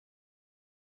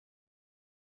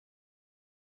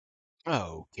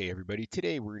Okay, everybody.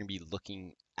 Today we're going to be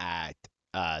looking at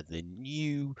the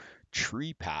new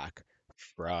tree pack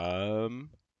from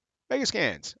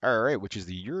Megascans. All right, which is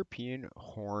the European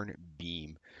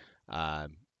Hornbeam.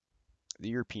 Um, the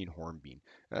European Hornbeam.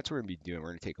 That's what we're going to be doing. We're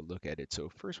going to take a look at it. So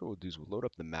first, what we'll do is we'll load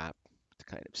up the map to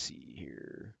kind of see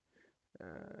here.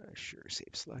 Sure,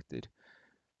 save selected.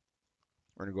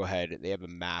 We're going to go ahead. They have a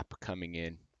map coming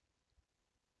in.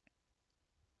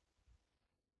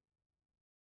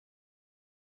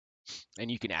 And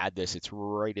you can add this. It's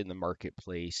right in the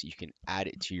marketplace. You can add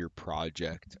it to your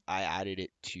project. I added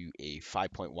it to a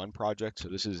 5.1 project. So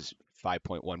this is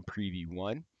 5.1 preview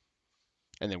 1.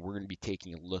 And then we're going to be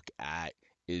taking a look at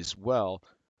as well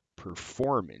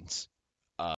performance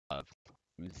of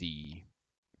the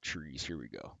trees. Here we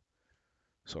go.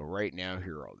 So right now,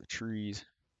 here are all the trees.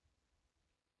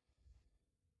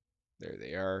 There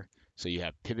they are. So you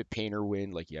have pivot painter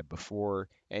wind like you had before,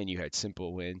 and you had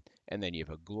simple wind, and then you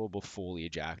have a global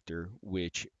foliage actor,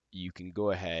 which you can go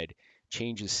ahead,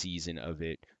 change the season of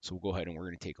it. So we'll go ahead and we're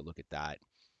going to take a look at that.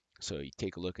 So you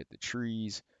take a look at the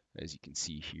trees. As you can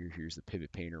see here, here's the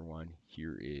pivot painter one.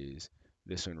 Here is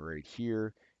this one right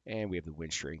here. And we have the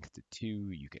wind strength to 2.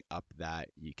 You can up that.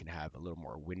 You can have a little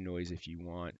more wind noise if you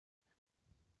want,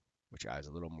 which adds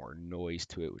a little more noise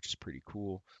to it, which is pretty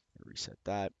cool. Reset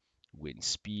that. Wind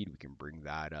speed, we can bring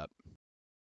that up.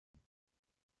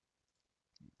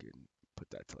 We can put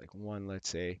that to like 1, let's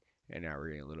say. And now we're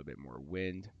getting a little bit more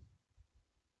wind.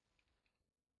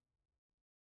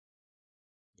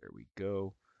 There we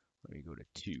go. Let me go to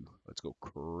 2. Let's go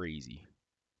crazy.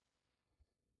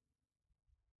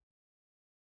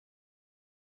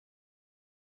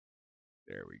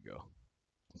 There we go.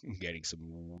 Getting some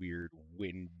weird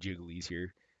wind jigglies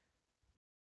here.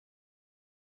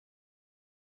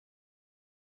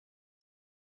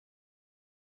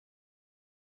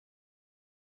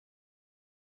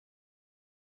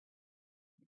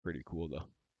 Pretty cool though.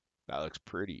 That looks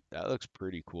pretty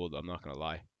cool though, I'm not gonna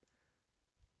lie.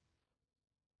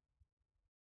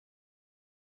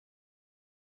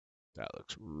 That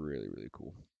looks really, really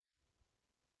cool.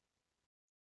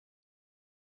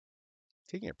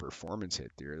 Taking a performance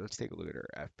hit there. Let's take a look at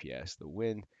our FPS. The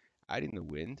wind, adding the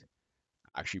wind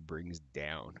actually brings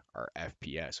down our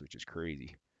FPS, which is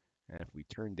crazy. And if we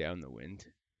turn down the wind,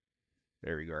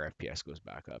 there we go, our FPS goes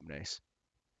back up. Nice.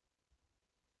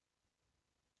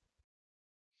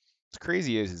 What's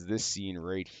crazy is this scene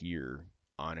right here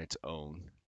on its own.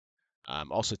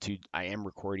 Also, too, I am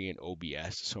recording in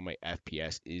OBS, so my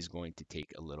FPS is going to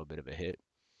take a little bit of a hit.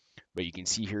 But you can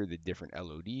see here the different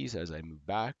LODs as I move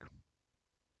back.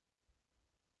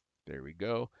 There we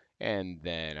go. And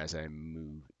then as I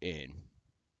move in,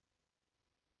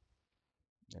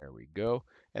 there we go.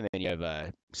 And then you have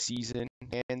a season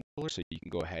handler, so you can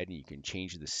go ahead and you can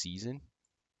change the season.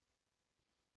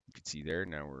 You can see there,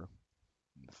 now we're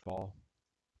in the fall.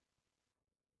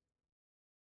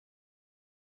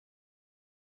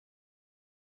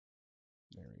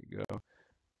 There we go.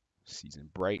 Season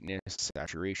brightness,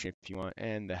 saturation if you want,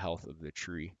 and the health of the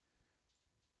tree.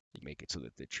 You make it so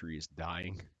that the tree is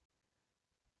dying.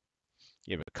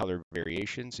 You have a color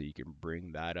variation, so you can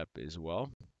bring that up as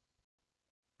well.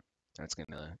 That's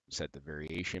going to set the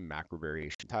variation, macro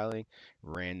variation tiling,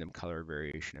 random color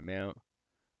variation amount.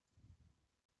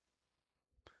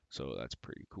 So that's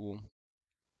pretty cool.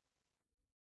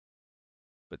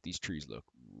 But these trees look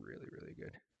really, really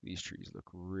good. These trees look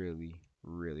really,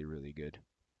 really, really good.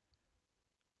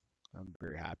 I'm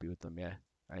very happy with them. Yeah,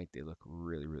 I think they look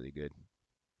really, really good.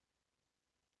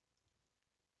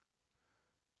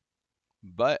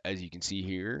 But as you can see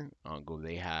here on Go,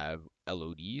 they have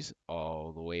LODs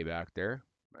all the way back there.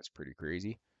 That's pretty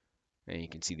crazy. And you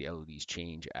can see the LODs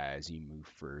change as you move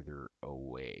further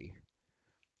away,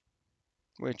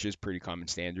 which is pretty common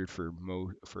standard for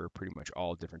for pretty much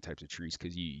all different types of trees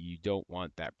because you don't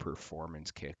want that performance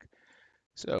kick.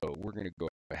 So we're gonna go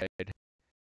ahead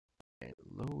and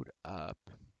load up.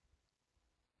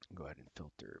 Go ahead and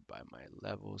filter by my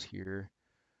levels here.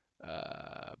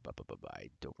 I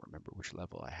don't remember which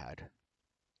level I had.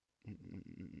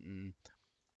 It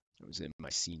was in my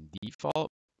scene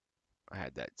default. I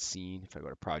had that scene. If I go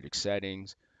to project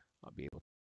settings, I'll be able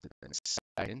to then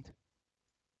second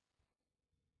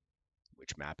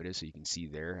which map it is. So you can see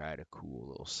there, I had a cool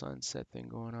little sunset thing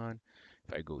going on.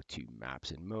 If I go to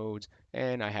maps and modes,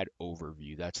 and I had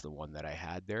overview, that's the one that I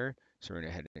had there. So we're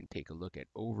going to head and take a look at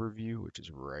overview, which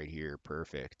is right here.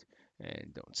 Perfect.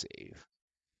 And don't save.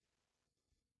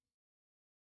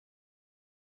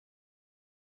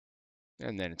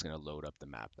 And then it's going to load up the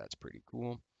map. That's pretty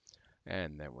cool.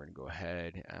 And then we're going to go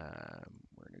ahead.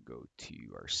 We're going to go to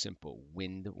our simple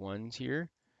wind ones here.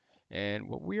 And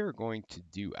what we are going to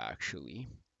do actually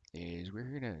is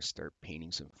we're going to start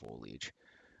painting some foliage.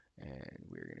 And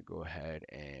we're going to go ahead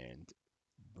and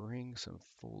bring some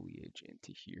foliage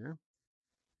into here.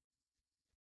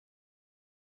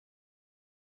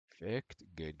 Perfect.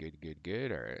 Good, good, good,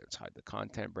 good. All right, let's hide the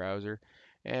content browser.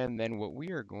 And then what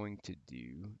we are going to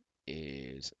do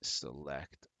is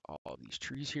select all these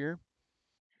trees here.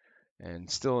 And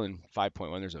still in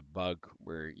 5.1, there's a bug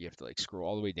where you have to like scroll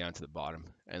all the way down to the bottom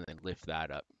and then lift that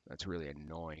up. That's really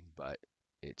annoying, but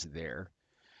it's there.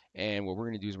 And what we're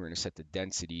going to do is we're going to set the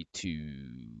density to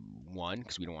 1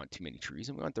 because we don't want too many trees,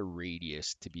 and we want the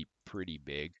radius to be pretty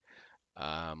big.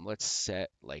 Let's set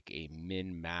like a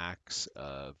min max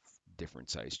of different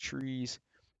size trees.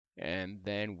 And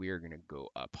then we are going to go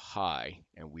up high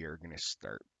and we are going to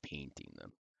start painting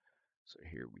them. So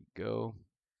here we go.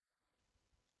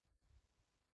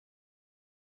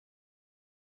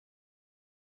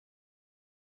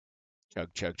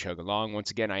 Chug, chug, chug along.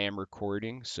 Once again, I am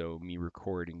recording, so me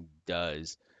recording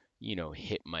does,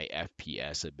 hit my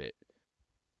FPS a bit.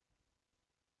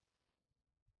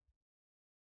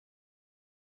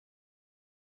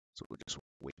 So we'll just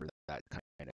wait for that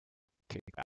kind of kick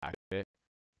back a bit.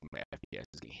 My FPS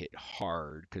is getting hit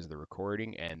hard because of the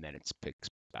recording, and then it's picks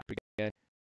back again.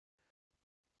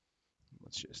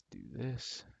 Let's just do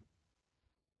this.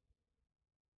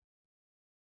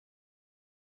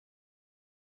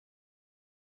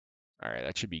 All right,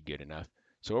 that should be good enough.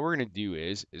 So what we're going to do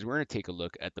is we're going to take a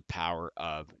look at the power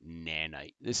of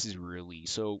nanite. This is really,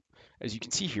 so as you can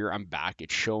see here, I'm back.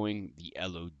 It's showing the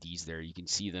LODs there. You can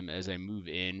see them as I move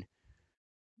in,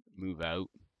 move out.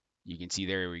 You can see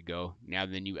there we go. Now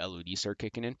the new LODs start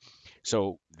kicking in.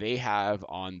 So they have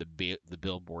on the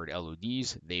billboard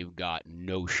LODs, they've got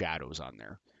no shadows on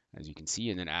there, as you can see.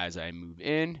 And then as I move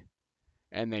in,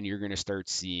 and then you're going to start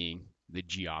seeing the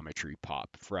geometry pop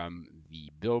from the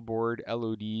billboard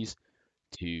LODs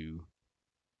to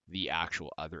the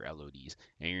actual other LODs.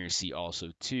 And you're going to see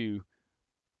also too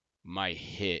my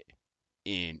hit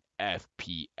in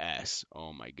FPS.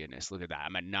 Oh my goodness, look at that.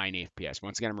 I'm at 9 FPS.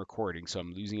 Once again, I'm recording, so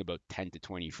I'm losing about 10 to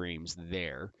 20 frames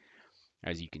there,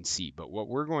 as you can see. But what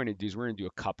we're going to do is we're going to do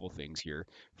a couple things here.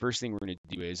 First thing we're going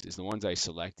to do is the ones I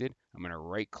selected, I'm going to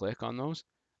right click on those.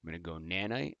 I'm going to go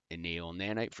Nanite, enable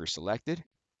Nanite for selected.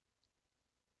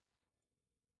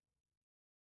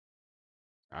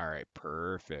 All right,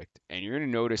 perfect. And you're going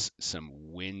to notice some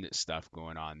wind stuff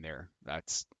going on there.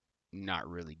 That's not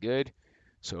really good.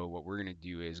 So what we're going to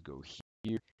do is go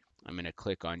here. I'm going to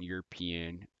click on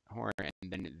European horn, and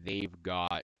then they've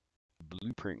got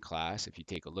blueprint class. If you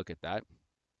take a look at that,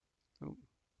 oh,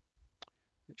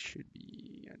 it should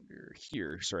be under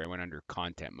here. Sorry, I went under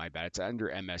content. My bad. It's under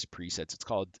MS presets. It's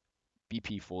called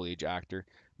BP Foliage Actor.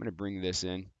 I'm going to bring this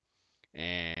in,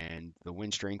 and the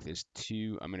wind strength is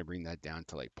 2. I'm going to bring that down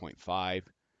to like 0.5.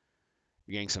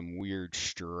 You're getting some weird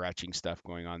stretching stuff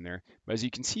going on there. But as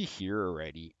you can see here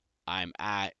already, I'm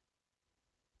at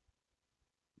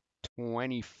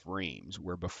 20 frames,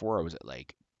 where before I was at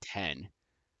like 10.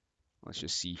 Let's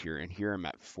just see here. And here I'm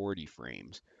at 40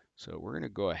 frames. So we're going to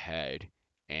go ahead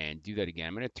and do that again.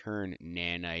 I'm going to turn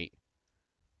nanite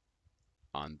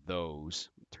on those.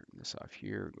 Turn this off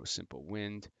here. Go simple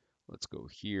wind. Let's go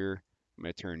here. I'm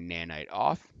going to turn nanite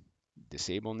off.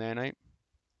 Disable nanite.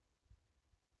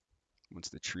 Once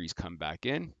the trees come back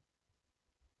in,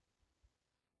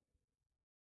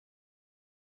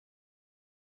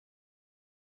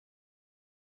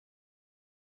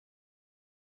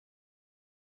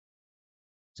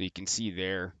 so you can see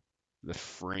there, the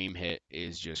frame hit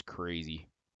is just crazy.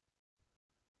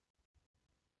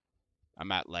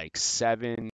 I'm at like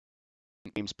 7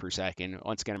 frames per second.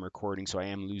 Once again, I'm recording, so I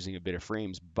am losing a bit of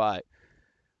frames. But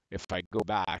if I go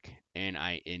back and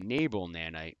I enable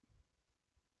nanite,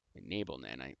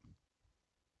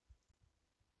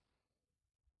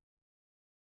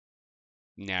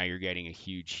 now you're getting a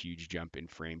huge, huge jump in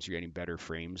frames. You're getting better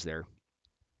frames there.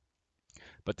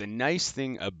 But the nice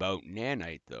thing about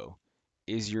nanite, though,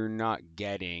 is you're not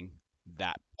getting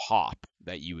that pop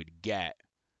that you would get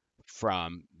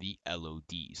from the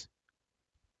LODs.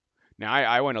 Now,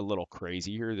 I went a little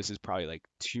crazy here. This is probably like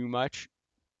too much.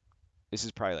 This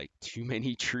is probably like too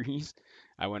many trees.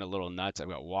 I went a little nuts. I've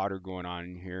got water going on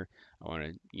in here. I want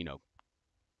to,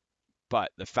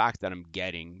 but the fact that I'm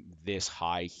getting this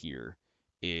high here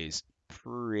is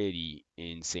pretty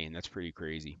insane. That's pretty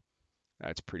crazy.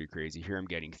 That's pretty crazy. Here I'm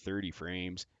getting 30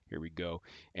 frames. Here we go.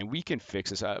 And we can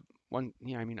fix this up. I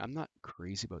mean, I'm not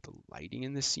crazy about the lighting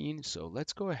in this scene. So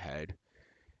let's go ahead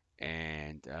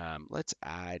and let's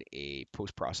add a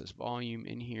post-process volume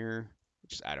in here.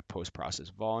 just add a post-process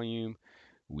volume.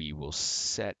 We will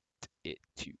set it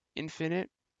to infinite,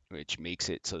 which makes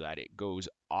it so that it goes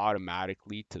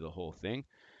automatically to the whole thing.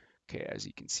 Okay, as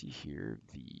you can see here,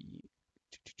 the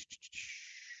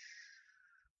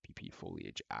PP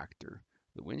foliage actor.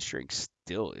 The wind strength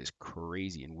still is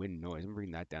crazy, and wind noise. I'm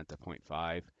bringing that down to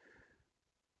 0.5.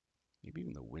 Maybe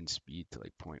even the wind speed to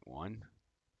like 0.1.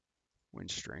 Wind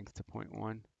strength to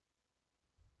 0.1.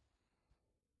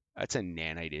 That's a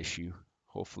nanite issue.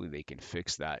 Hopefully they can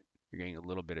fix that. You're getting a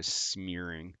little bit of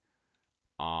smearing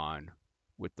on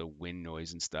with the wind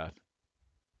noise and stuff.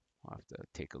 I'll have to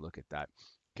take a look at that.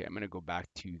 Okay, I'm going to go back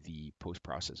to the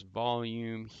post-process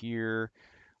volume here.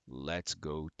 Let's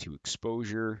go to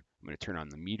exposure. I'm going to turn on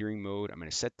the metering mode. I'm going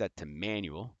to set that to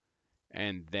manual.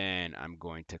 And then I'm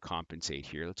going to compensate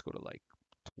here. Let's go to like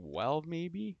 12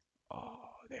 maybe. Oh,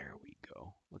 there we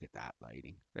go. Look at that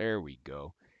lighting. There we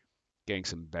go. Getting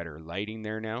some better lighting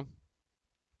there now.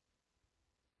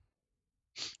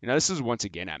 Now this is once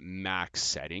again at max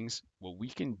settings. What we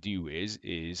can do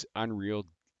is Unreal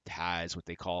has what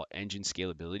they call engine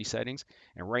scalability settings.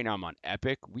 And right now I'm on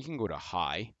Epic. We can go to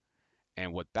high.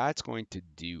 And what that's going to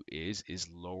do is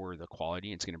lower the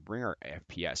quality. It's going to bring our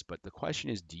FPS. But the question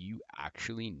is, do you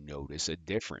actually notice a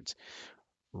difference?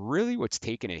 Really what's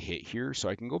taken a hit here, so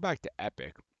I can go back to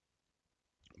Epic.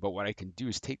 But what I can do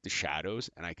is take the shadows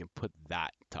and I can put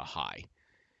that to high.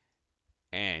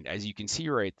 And as you can see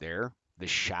right there, the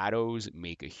shadows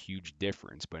make a huge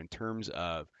difference. But in terms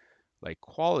of like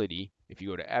quality, if you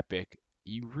go to Epic,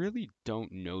 you really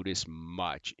don't notice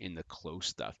much in the close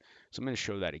stuff. So I'm going to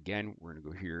show that again. We're going to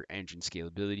go here, engine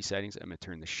scalability settings. I'm going to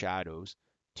turn the shadows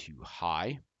to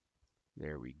high.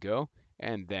 There we go.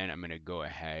 And then I'm going to go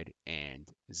ahead and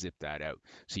zip that out.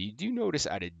 So you do notice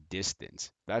at a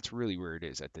distance, that's really where it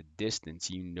is. At the distance,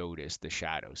 you notice the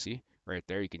shadow. See right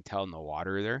there, you can tell in the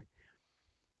water there.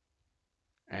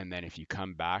 And then if you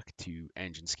come back to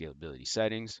engine scalability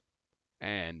settings,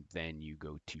 and then you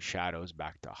go to shadows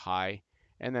back to high,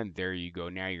 and then there you go.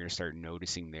 Now you're going to start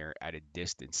noticing there at a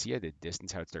distance. See at a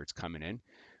distance how it starts coming in.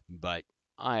 But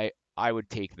I would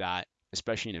take that,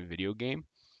 especially in a video game,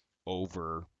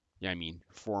 over, I mean,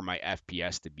 for my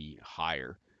FPS to be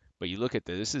higher. But you look at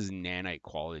this is nanite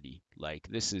quality. Like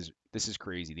this is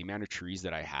crazy. The amount of trees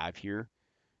that I have here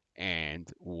and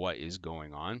what is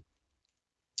going on,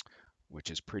 which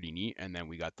is pretty neat. And then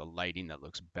we got the lighting that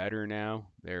looks better now.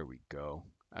 There we go.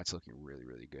 That's looking really,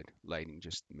 really good. Lighting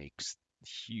just makes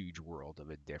huge world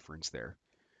of a difference there.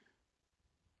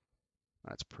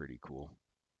 That's pretty cool.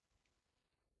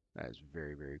 That is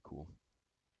very, very cool.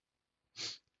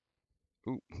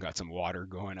 Ooh, got some water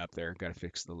going up there. Got to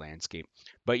fix the landscape.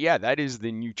 But yeah, that is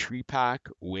the new tree pack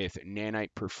with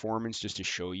Nanite Performance, just to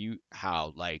show you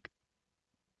how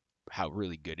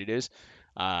really good it is.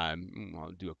 I'll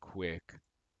do a quick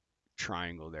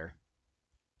triangle there,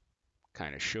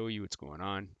 kind of show you what's going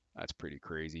on. That's pretty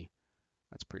crazy.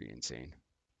 That's pretty insane.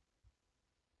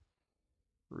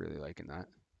 Really liking that.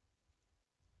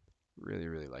 Really,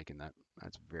 really liking that.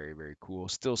 That's very, very cool.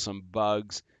 Still some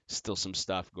bugs, still some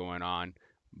stuff going on,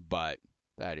 but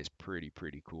that is pretty,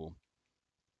 pretty cool.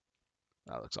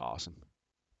 That looks awesome.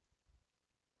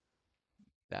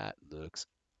 That looks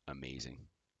amazing.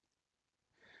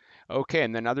 Okay,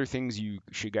 and then other things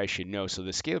guys should know. So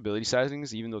the scalability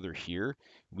settings, even though they're here,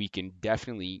 we can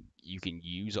definitely you can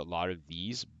use a lot of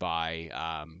these by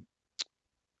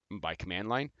command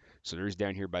line. So there's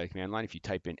down here by the command line. If you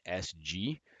type in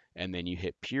SG and then you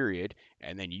hit period,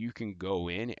 and then you can go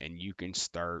in and you can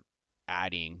start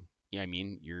adding, I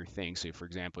mean, your thing. So for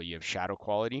example, you have shadow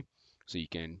quality. So you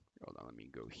can, hold on, let me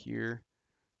go here.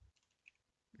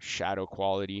 Shadow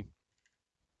quality,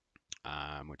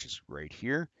 which is right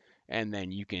here. And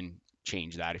then you can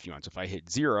change that if you want. So if I hit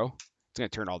 0, it's going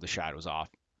to turn all the shadows off.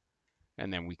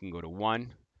 And then we can go to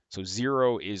 1. So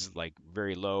 0 is like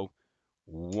very low.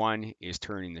 1 is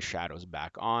turning the shadows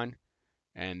back on.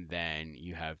 And then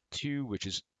you have 2, which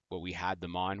is what we had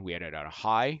them on. We had it at a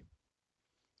high.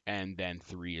 And then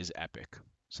 3 is epic.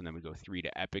 So then we go 3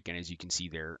 to epic. And as you can see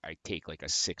there, I take like a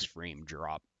 6 frame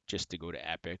drop just to go to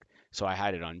epic. So I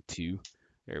had it on 2.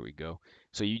 There we go.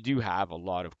 So you do have a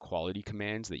lot of quality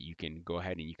commands that you can go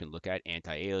ahead and you can look at: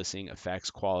 anti-aliasing,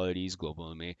 effects, qualities, global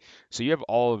illumination. So you have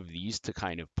all of these to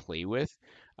kind of play with,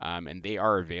 and they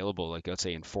are available. Like let's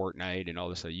say in Fortnite and all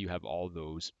this, you have all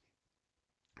those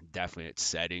definite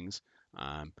settings.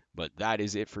 But that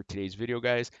is it for today's video,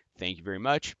 guys. Thank you very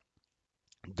much.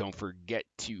 Don't forget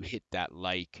to hit that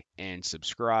like and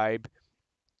subscribe,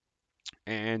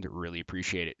 and really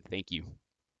appreciate it. Thank you.